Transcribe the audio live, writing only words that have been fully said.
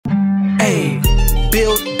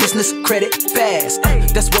business credit fast.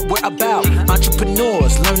 That's what we're about.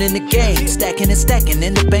 Entrepreneurs learning the game, stacking and stacking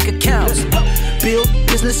in the bank accounts. Build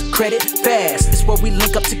business credit fast. It's where we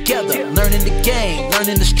link up together, learning the game,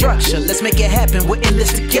 learning the structure. Let's make it happen, we're in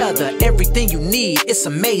this together. Everything you need, it's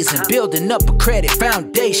amazing. Building up a credit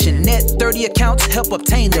foundation. Net 30 accounts, help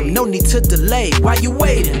obtain them. No need to delay, why you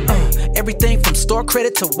waiting? Everything from store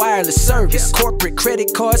credit to wireless service. Corporate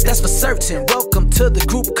credit cards, that's for certain. Welcome to the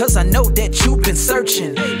group, cause I know that you've been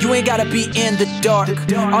searching. You ain't gotta be in the dark.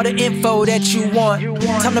 All the info that you want,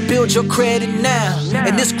 time to build your credit now.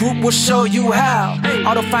 And this group will show you how.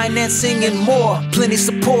 Auto financing and more, plenty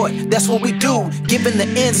support, that's what we do. Giving the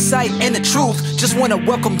insight and the truth, just wanna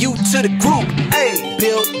welcome you to the group. Hey,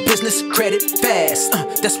 build business credit fast,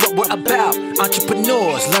 that's what we're about.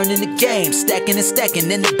 Entrepreneurs learning the game, stacking and stacking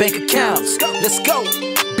in the bank accounts. Let's go,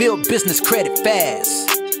 build business credit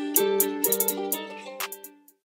fast.